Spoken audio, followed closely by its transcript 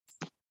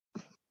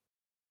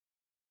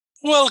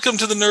Welcome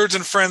to the Nerds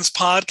and Friends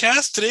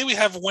podcast. Today we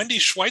have Wendy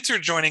Schweitzer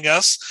joining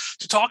us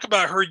to talk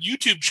about her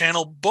YouTube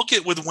channel, Book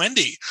It with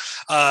Wendy.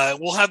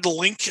 We'll have the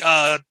link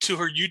to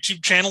her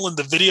YouTube channel in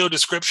the video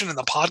description and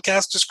the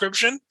podcast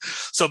description.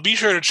 So be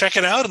sure to check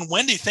it out. And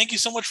Wendy, thank you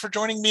so much for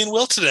joining me and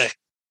Will today.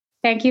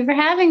 Thank you for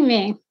having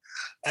me.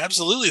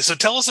 Absolutely. So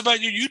tell us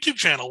about your YouTube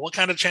channel. What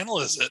kind of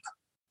channel is it?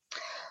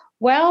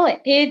 Well,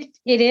 it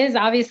is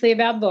obviously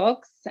about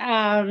books.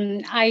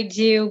 I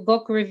do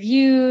book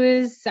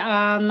reviews.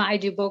 I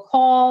do book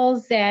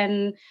hauls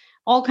and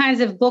all kinds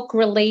of book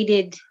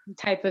related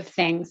type of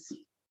things.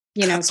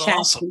 That's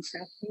awesome. And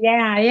stuff.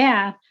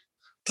 Yeah.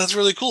 That's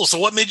really cool. So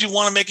what made you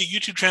want to make a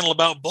YouTube channel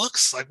about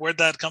books? Like, where'd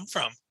that come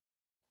from?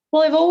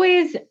 Well, I've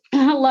always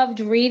loved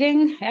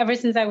reading ever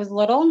since I was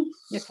little,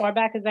 as far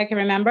back as I can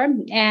remember.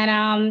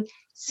 And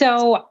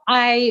so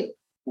I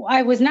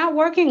was not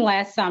working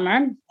last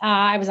summer.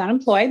 I was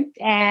unemployed.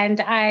 And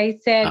I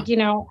said,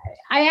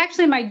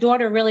 my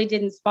daughter really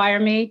did inspire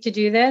me to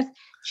do this.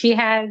 She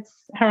has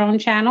her own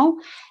channel.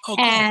 Oh, cool.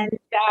 And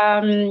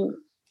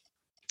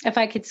if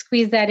I could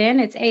squeeze that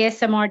in, it's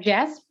ASMR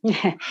Jess.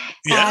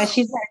 Yeah.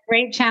 She's got a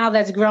great channel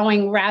that's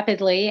growing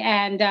rapidly.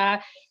 And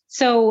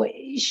so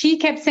she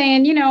kept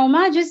saying,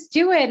 Ma, just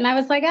do it. And I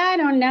was like, I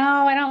don't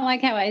know. I don't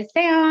like how I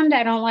sound.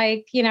 I don't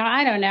like,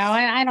 I don't know.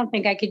 I don't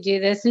think I could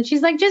do this. And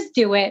she's like, just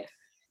do it.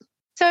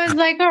 So I was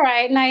like, all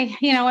right. And I,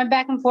 went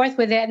back and forth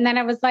with it. And then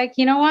I was like,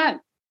 you know what?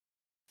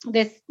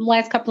 This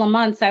last couple of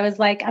months, I was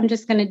like, I'm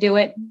just going to do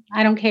it.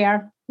 I don't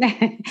care.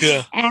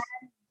 Yeah.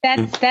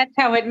 And that's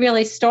how it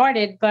really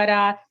started. But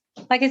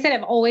like I said,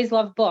 I've always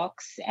loved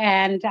books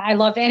and I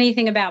love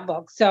anything about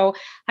books. So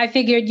I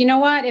figured, you know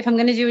what? If I'm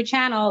going to do a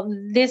channel,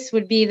 this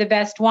would be the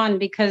best one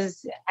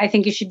because I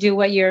think you should do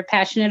what you're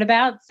passionate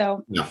about.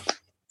 So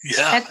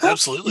yeah,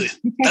 absolutely.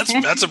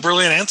 That's a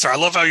brilliant answer. I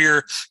love how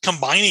you're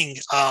combining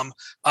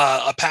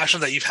a passion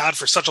that you've had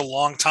for such a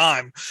long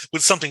time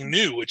with something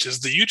new, which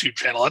is the YouTube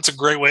channel. That's a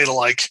great way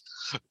to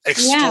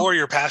explore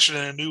your passion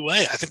in a new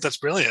way. I think that's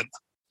brilliant.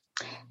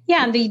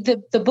 Yeah, and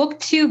the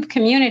BookTube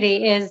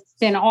community has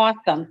been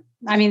awesome.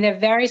 I mean, they're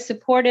very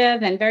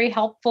supportive and very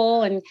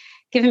helpful and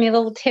giving me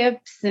little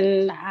tips,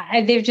 and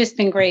they've just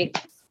been great.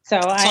 So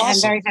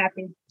I'm very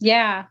happy.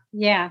 Yeah,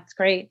 it's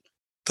great.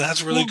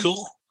 That's really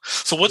cool.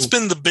 So what's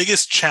been the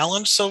biggest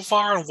challenge so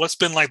far, and what's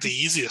been the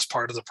easiest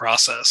part of the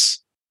process?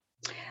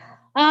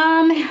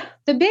 The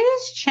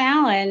biggest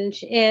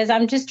challenge is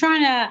I'm just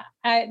trying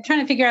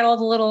to figure out all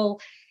the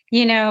little,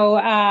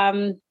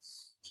 the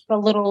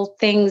little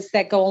things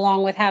that go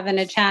along with having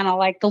a channel,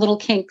 like the little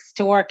kinks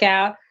to work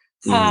out.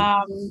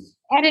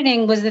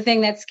 Editing was the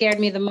thing that scared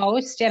me the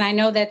most. And I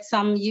know that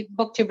some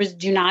booktubers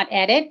do not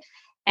edit.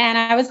 And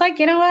I was like,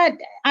 you know what?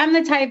 I'm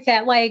the type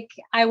that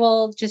I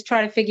will just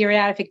try to figure it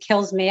out. If it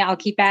kills me, I'll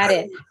keep at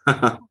it.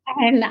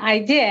 And I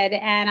did.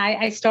 And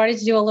I started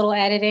to do a little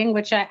editing,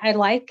 which I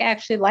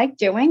actually like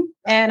doing.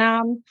 And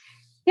I'm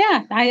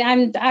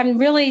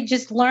really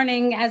just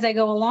learning as I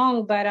go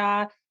along.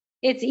 But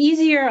it's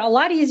a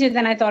lot easier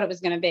than I thought it was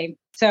going to be.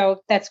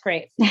 So that's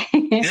great.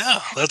 Yeah,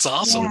 that's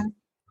awesome.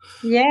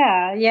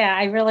 Yeah.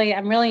 I'm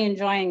really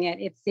enjoying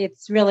it.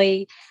 It's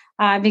really,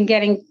 I've been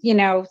getting,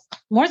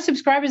 more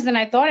subscribers than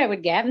I thought I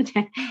would get.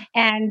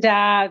 And,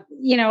 a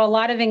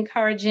lot of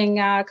encouraging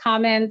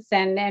comments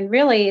and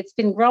really it's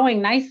been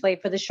growing nicely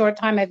for the short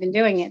time I've been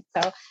doing it.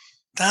 So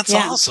that's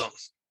awesome.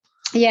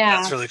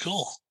 Yeah. That's really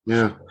cool.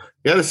 Yeah.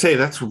 You got to say,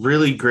 that's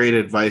really great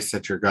advice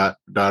that your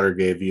daughter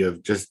gave you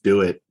of just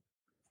do it.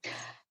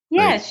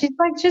 Yeah, she's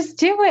like, just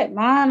do it,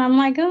 Mom. I'm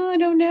like, oh, I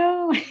don't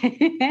know.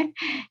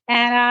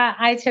 And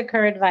I took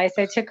her advice.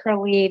 I took her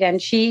lead,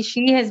 and she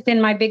has been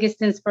my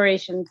biggest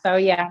inspiration. So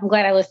yeah, I'm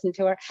glad I listened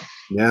to her.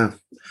 Yeah,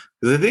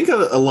 because I think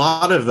a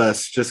lot of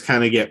us just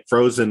kind of get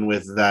frozen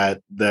with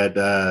that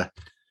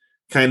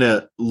kind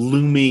of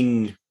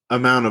looming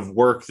amount of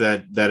work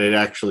that it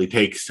actually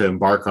takes to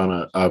embark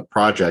on a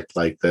project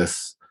like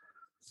this.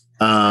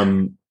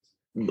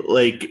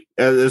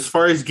 As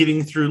far as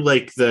getting through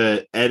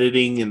the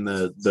editing and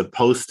the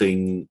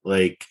posting,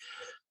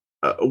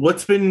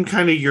 what's been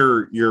kind of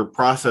your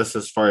process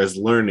as far as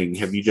learning?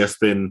 Have you just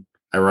been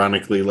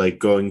ironically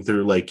going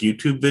through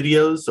YouTube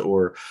videos,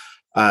 or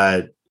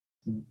how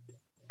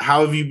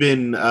have you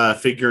been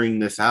figuring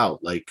this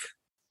out?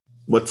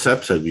 What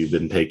steps have you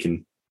been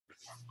taking?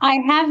 I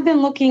have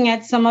been looking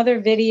at some other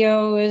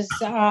videos,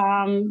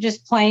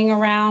 just playing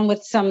around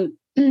with some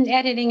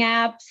editing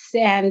apps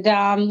and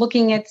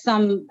looking at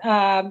some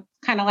kind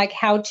of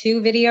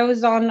how-to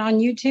videos on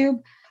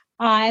YouTube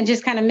and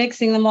just kind of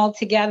mixing them all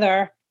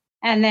together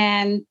and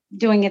then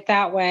doing it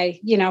that way,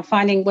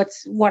 finding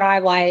what I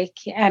like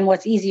and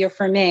what's easier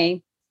for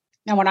me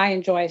and what I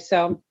enjoy.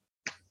 So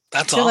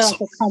that's awesome.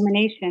 Like a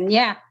culmination.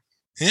 Yeah.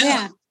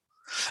 And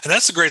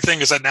that's the great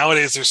thing is that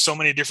nowadays there's so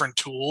many different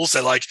tools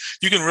that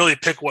you can really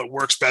pick what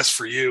works best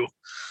for you.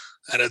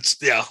 And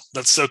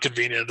that's so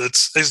convenient.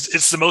 It's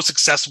the most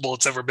accessible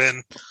it's ever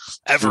been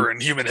in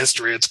human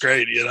history. It's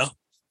great,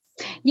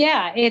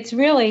 Yeah, it's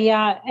really,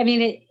 I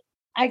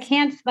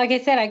can't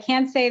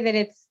say that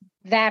it's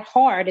that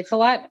hard. It's a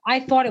lot. I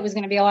thought it was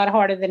going to be a lot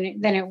harder than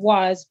it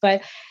was,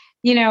 but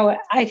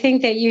I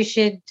think that you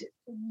should,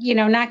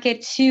 not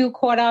get too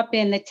caught up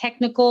in the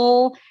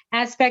technical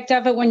aspect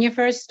of it when you're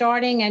first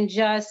starting, and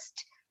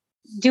just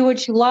do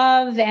what you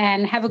love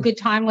and have a good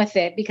time with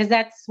it, because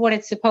that's what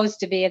it's supposed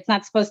to be. It's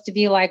not supposed to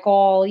be like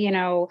all, you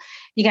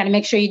got to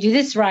make sure you do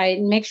this right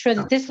and make sure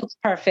that this looks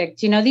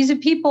perfect. These are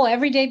people,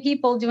 everyday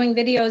people doing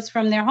videos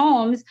from their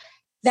homes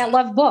that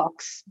love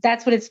books.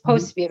 That's what it's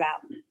supposed to be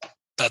about.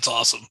 That's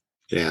awesome.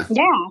 Yeah.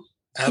 Yeah.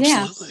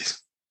 Absolutely.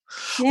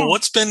 Yeah. Well,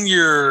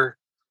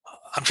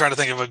 I'm trying to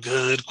think of a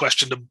good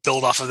question to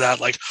build off of that.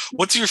 Like,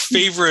 what's your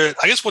favorite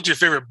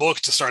book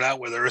to start out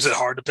with, or is it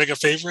hard to pick a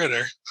favorite?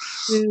 Or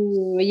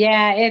Ooh,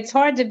 yeah, it's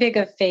hard to pick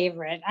a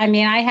favorite. I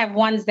mean, I have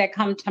ones that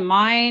come to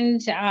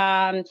mind.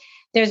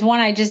 There's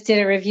one I just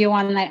did a review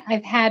on that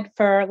I've had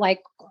for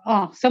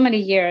so many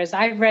years.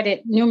 I've read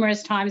it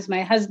numerous times.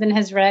 My husband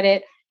has read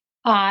it.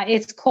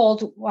 It's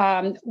called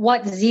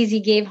What Zizi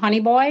Gave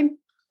Honey Boy.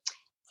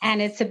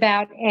 And it's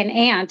about an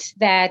aunt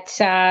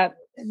that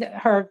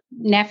her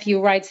nephew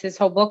writes this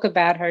whole book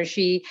about her.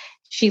 She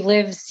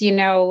lives, in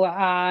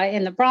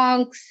the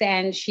Bronx,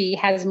 and she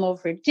has him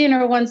over for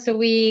dinner once a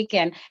week,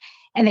 and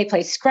they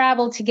play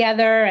Scrabble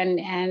together. And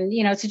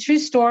it's a true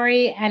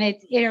story. And it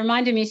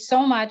reminded me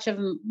so much of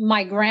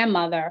my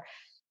grandmother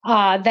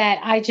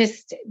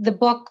that the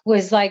book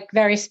was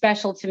very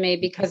special to me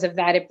because of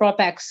that. It brought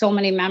back so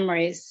many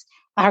memories,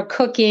 her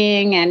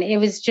cooking, and it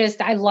was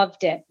I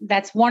loved it.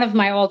 That's one of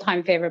my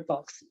all-time favorite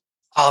books.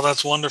 Oh,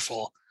 that's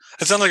wonderful.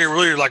 It sounds like it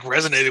really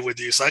resonated with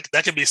you. So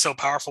that can be so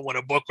powerful when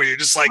a book where you're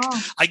just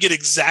I get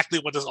exactly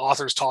what this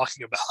author's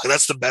talking about.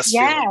 That's the best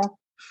feeling.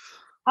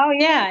 Oh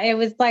yeah. It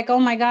was oh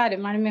my God, it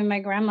might have been my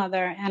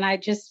grandmother. And I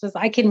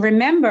can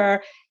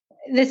remember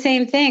the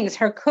same things,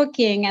 her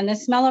cooking and the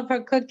smell of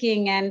her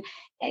cooking. And,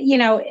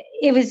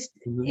 it was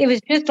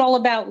just all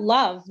about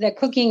love. That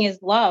cooking is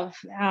love.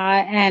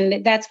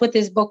 And that's what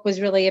this book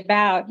was really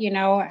about,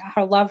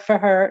 her love for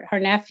her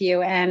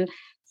nephew. And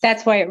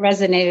that's why it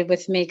resonated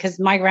with me, because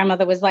my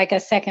grandmother was like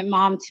a second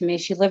mom to me.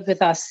 She lived with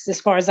us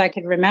as far as I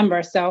could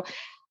remember. So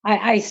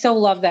I so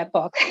love that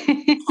book.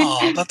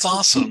 Oh, that's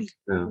awesome.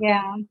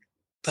 Yeah.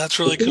 That's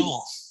really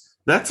cool.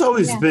 That's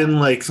always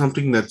been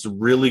something that's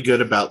really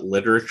good about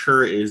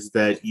literature, is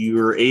that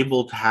you're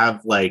able to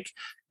have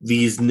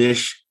these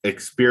niche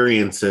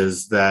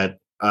experiences that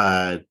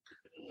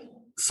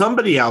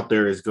somebody out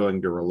there is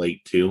going to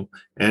relate to,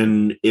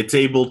 and it's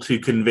able to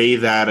convey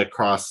that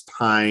across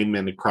time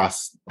and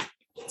across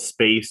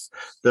space.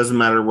 Doesn't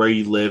matter where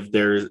you live,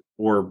 there's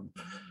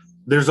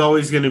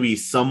always going to be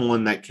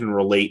someone that can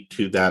relate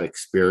to that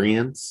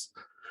experience.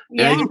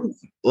 Yeah. And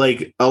I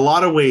think, a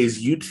lot of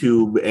ways,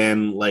 YouTube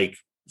and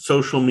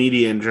social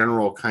media in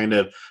general kind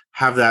of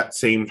have that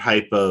same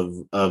type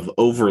of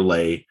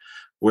overlay,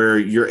 where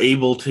you're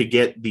able to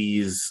get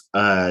these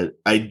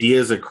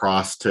ideas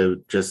across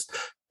to just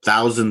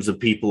thousands of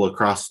people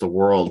across the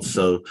world.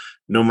 So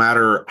no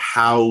matter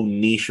how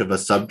niche of a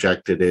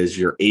subject it is,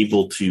 you're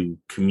able to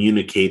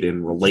communicate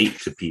and relate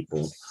to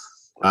people.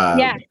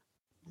 Yeah,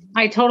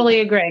 I totally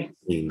agree.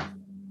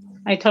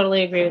 I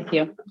totally agree with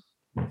you.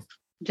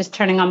 Just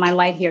turning on my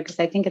light here because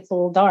I think it's a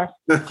little dark.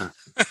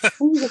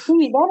 You see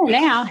me better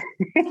now.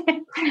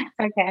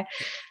 Okay.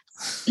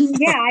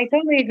 Yeah, I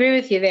totally agree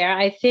with you there.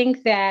 I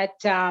think that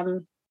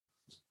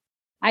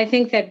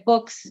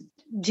books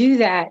do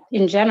that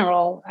in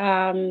general.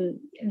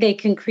 They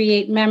can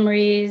create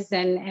memories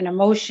and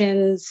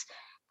emotions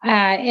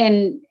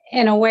in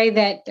a way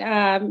that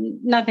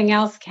nothing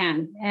else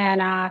can.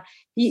 And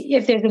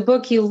if there's a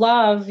book you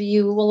love,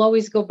 you will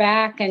always go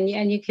back and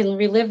you can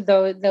relive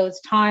those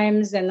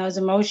times and those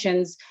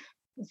emotions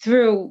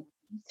through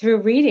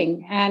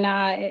reading. And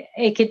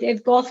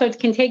it also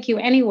can take you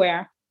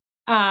anywhere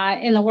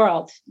in the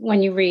world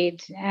when you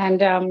read. And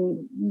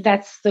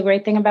that's the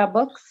great thing about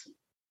books.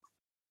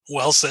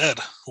 Well said.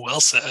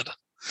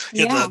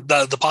 Yeah.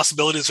 The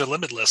possibilities are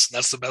limitless. And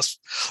that's the best.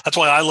 That's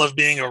why I love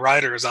being a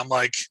writer, is I'm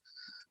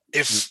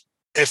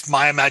if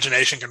my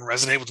imagination can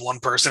resonate with one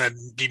person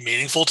and be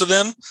meaningful to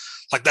them,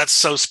 that's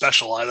so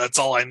special. That's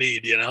all I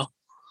need,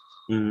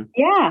 Mm-hmm.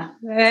 Yeah.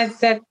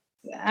 That's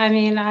I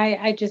mean,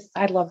 I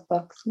love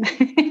books.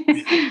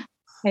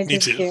 Me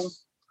too.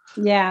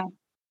 Yeah.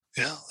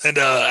 Yeah. And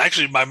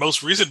actually, my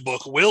most recent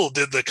book, Will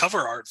did the cover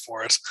art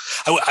for it.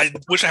 I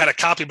wish I had a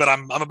copy, but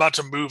I'm about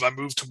to move. I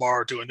moved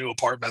tomorrow to a new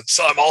apartment,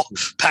 so I'm all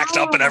packed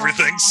up and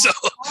everything. So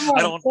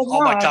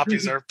all my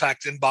copies are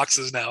packed in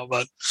boxes now.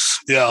 But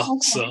yeah, okay.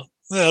 So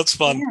yeah, it's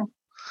fun.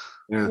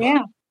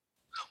 Yeah.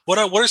 What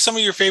are some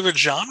of your favorite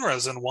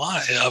genres and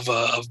why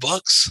of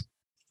books?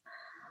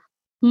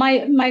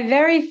 My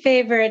very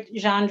favorite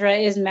genre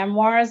is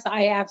memoirs.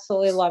 I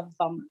absolutely love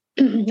them.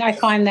 I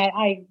find that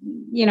I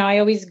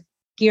always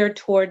gear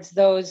towards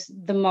those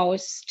the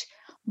most.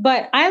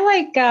 But I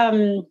like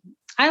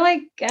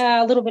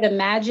a little bit of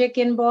magic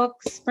in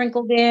books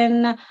sprinkled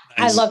in. Nice.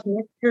 I love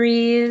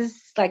mysteries,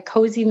 like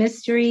cozy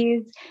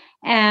mysteries,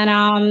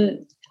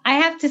 and I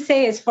have to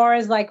say, as far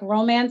as like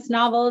romance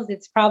novels,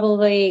 it's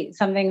probably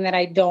something that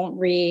I don't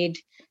read.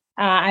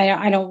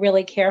 I don't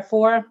really care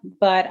for,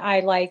 but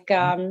I like,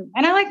 and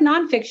I like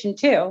nonfiction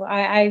too. Oh,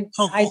 I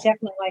cool.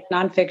 definitely like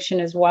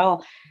nonfiction as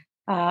well.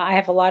 I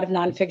have a lot of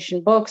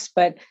nonfiction books,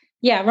 but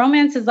yeah,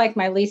 romance is like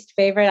my least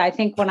favorite. I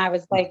think when I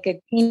was like a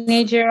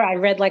teenager, I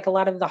read like a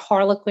lot of the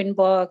Harlequin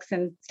books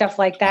and stuff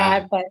like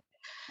that. But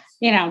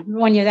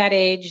when you're that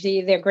age,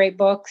 they're great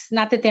books.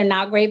 Not that they're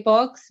not great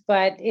books,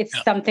 but it's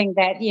Yeah. something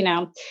that,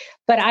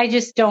 but I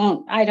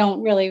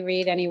don't really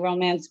read any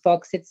romance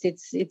books.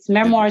 It's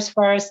memoirs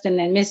first and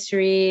then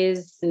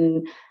mysteries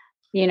and,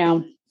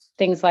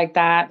 things like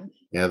that.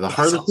 Yeah, the That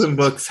Harlequin sounds-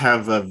 books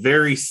have a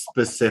very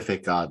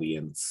specific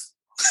audience.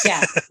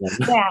 Yeah.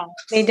 Yeah,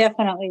 they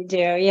definitely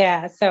do.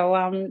 Yeah.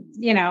 So,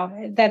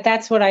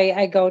 that's what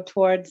I go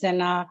towards.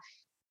 I'd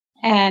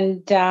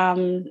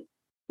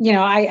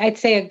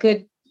say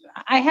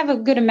I have a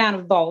good amount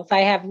of both. I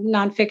have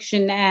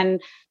nonfiction and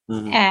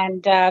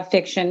Mhm.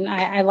 fiction.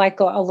 I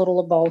like a little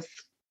of both.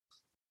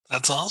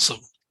 That's awesome.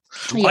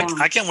 Yeah.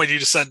 I can't wait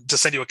to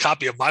send you a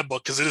copy of my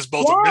book because it is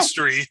both a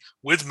mystery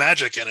with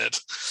magic in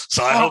it.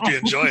 So I hope you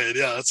enjoy it.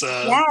 Yeah, it's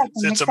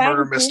a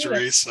murder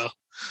mystery. So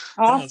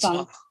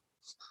awesome.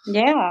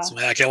 Yeah. So,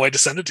 man, I can't wait to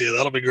send it to you.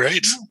 That'll be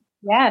great.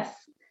 Yes.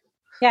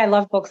 Yeah, I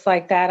love books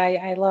like that.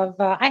 I love.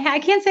 I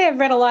can't say I've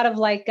read a lot of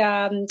like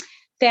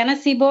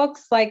fantasy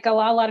books. Like a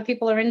lot of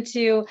people are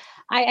into.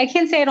 I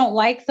can't say I don't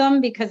like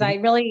them because I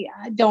really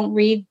don't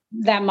read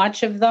that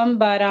much of them.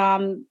 But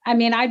I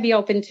mean, I'd be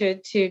open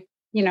to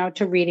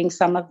reading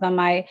some of them.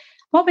 I'm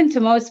open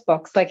to most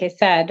books. Like I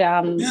said,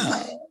 I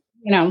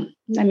mean,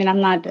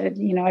 I'm not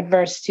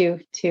adverse to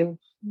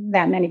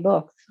that many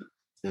books.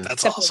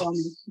 That's awesome.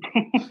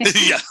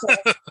 Yeah.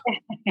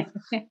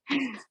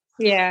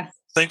 Yeah.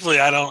 Thankfully,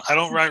 I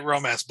don't write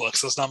romance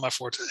books. That's not my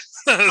forte.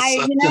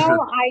 I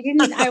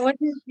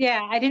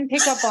didn't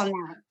pick up on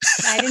that.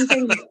 I didn't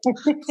think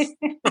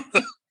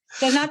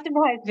does not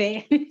surprise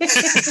me.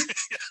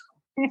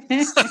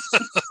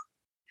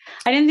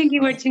 I didn't think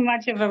you were too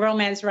much of a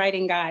romance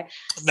writing guy.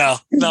 No,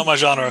 not my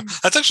genre.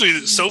 That's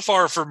actually so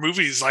far for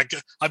movies. Like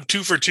I'm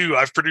 2 for 2.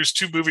 I've produced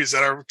 2 movies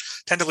that are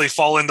technically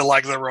fall into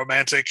like the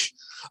romantic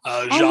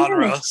genre.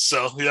 Really?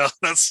 So yeah,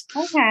 that's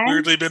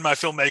weirdly been my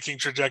filmmaking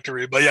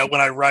trajectory. But yeah,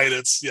 when I write,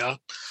 it's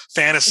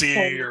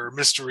fantasy or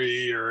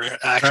mystery or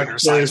action or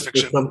science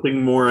fiction. There's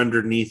something more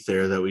underneath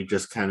there that we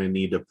just kind of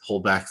need to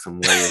pull back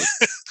some layers.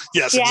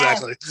 Yes,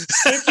 exactly.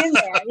 It's in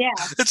there. Yeah,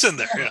 it's in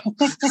there. Yeah.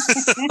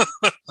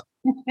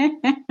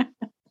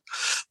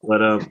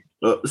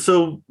 But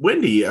so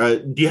Wendy,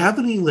 do you have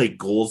any like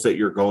goals that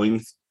you're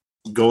going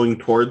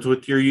towards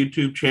with your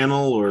YouTube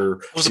channel?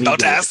 Or I was about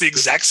to ask the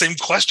exact same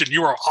question.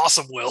 You are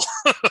awesome, Will.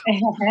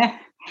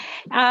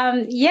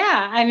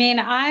 Yeah, I mean,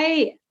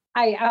 I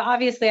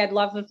obviously I'd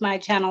love if my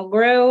channel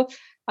grew,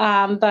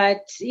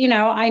 but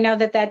I know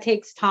that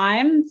takes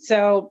time.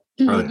 So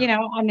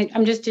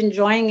I'm just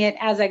enjoying it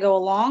as I go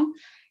along.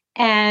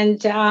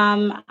 And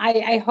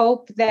I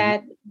hope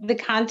that the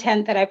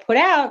content that I put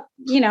out,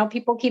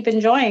 people keep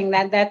enjoying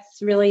that. That's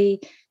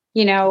really,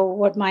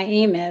 what my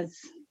aim is,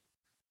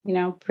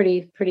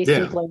 pretty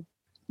simply.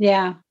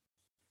 Yeah.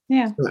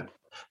 Yeah.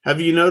 Have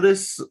you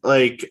noticed,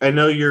 like, I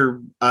know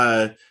you're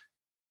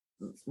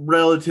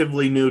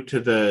relatively new to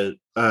the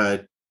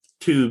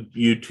to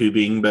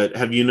YouTubing, but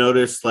have you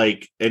noticed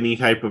like any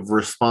type of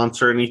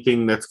response or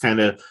anything that's kind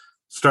of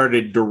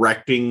started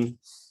directing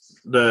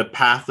the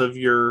path of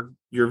your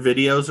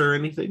videos or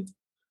anything?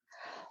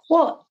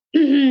 Well,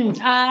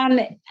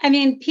 I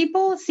mean,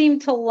 people seem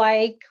to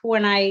like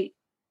when I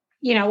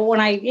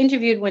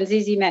interviewed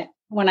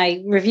when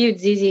I reviewed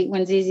ZZ,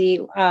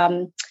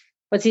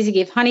 what ZZ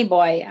gave Honey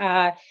Boy,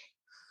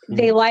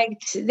 they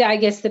liked, I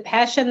guess, the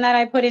passion that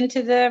I put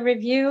into the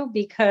review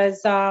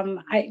because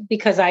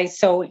I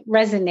so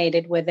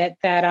resonated with it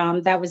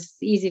that was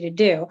easy to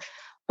do.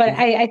 But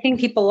I think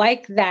people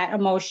like that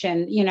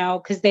emotion,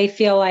 because they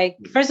feel like,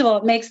 first of all,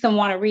 it makes them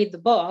want to read the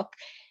book.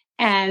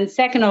 And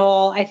second of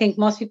all, I think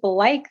most people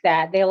like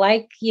that. They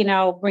like,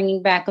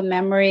 bringing back a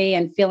memory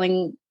and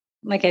feeling,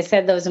 like I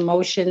said, those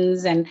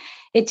emotions. And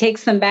it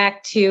takes them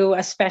back to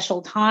a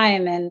special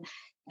time. And,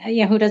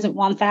 who doesn't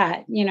want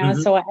that?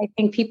 So I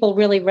think people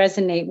really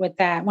resonate with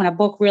that when a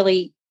book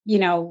really,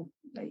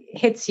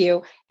 hits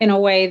you in a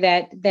way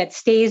that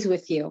stays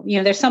with you.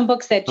 There's some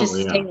books that just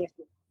stay with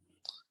you.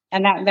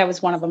 And that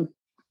was one of them.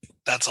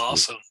 That's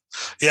awesome.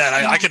 Yeah,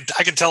 and I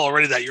can tell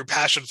already that your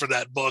passion for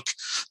that book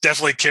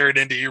definitely carried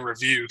into your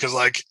review because,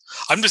 like,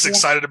 I'm just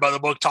excited about the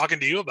book talking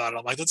to you about it.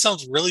 I'm like, that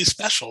sounds really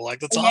special. Like,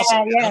 that's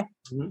awesome. Yeah,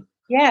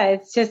 yeah.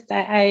 It's just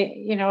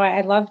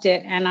I loved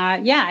it, and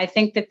I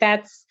think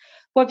that's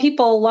what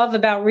people love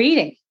about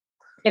reading.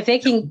 If they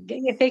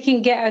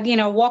can get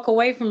walk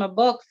away from a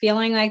book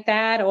feeling like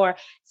that, or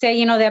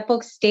say that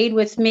book stayed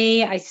with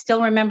me, I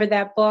still remember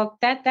that book.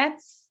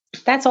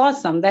 That's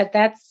awesome.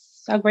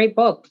 That's a great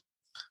book.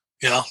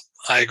 Yeah,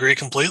 I agree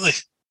completely.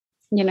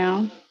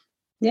 Yeah.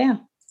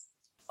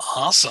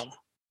 Awesome.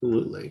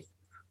 Absolutely.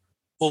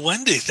 Well,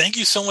 Wendy, thank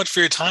you so much for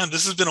your time.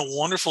 This has been a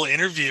wonderful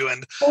interview,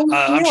 and Thank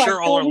I'm you.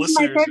 sure all our This is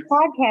my listeners. first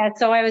podcast,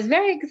 so I was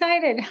very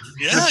excited.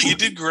 Yeah, you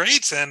did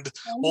great, and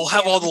we'll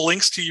have all the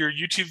links to your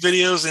YouTube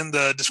videos in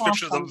the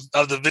description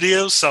of the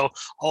videos, so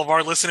all of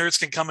our listeners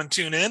can come and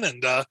tune in.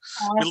 And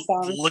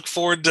we look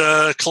forward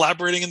to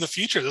collaborating in the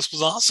future. This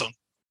was awesome.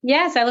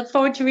 Yes, I look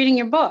forward to reading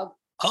your book.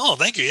 Oh,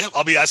 thank you. Yeah,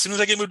 I'll be as soon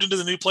as I get moved into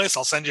the new place,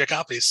 I'll send you a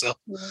copy. So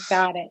you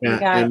got it. Yeah, you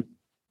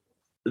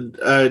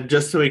got it.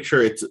 Just to make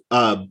sure, it's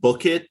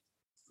Book It,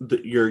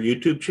 your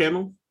YouTube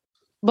channel.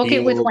 Book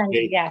It with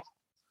Wendy. Yes.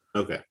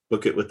 Okay.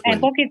 Book It with Wendy.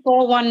 And Book It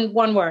all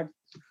one word.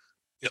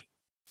 Yep.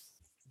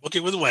 Book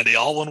It with Wendy,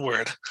 all one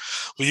word.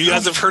 Well, you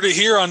guys have heard it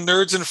here on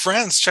Nerds and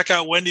Friends. Check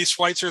out Wendy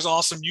Schweitzer's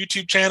awesome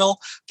YouTube channel.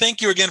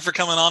 Thank you again for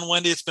coming on,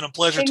 Wendy. It's been a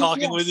pleasure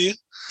talking with you.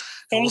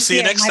 And we'll see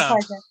you next time.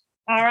 Pleasure.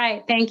 All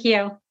right. Thank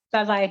you.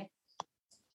 Bye-bye.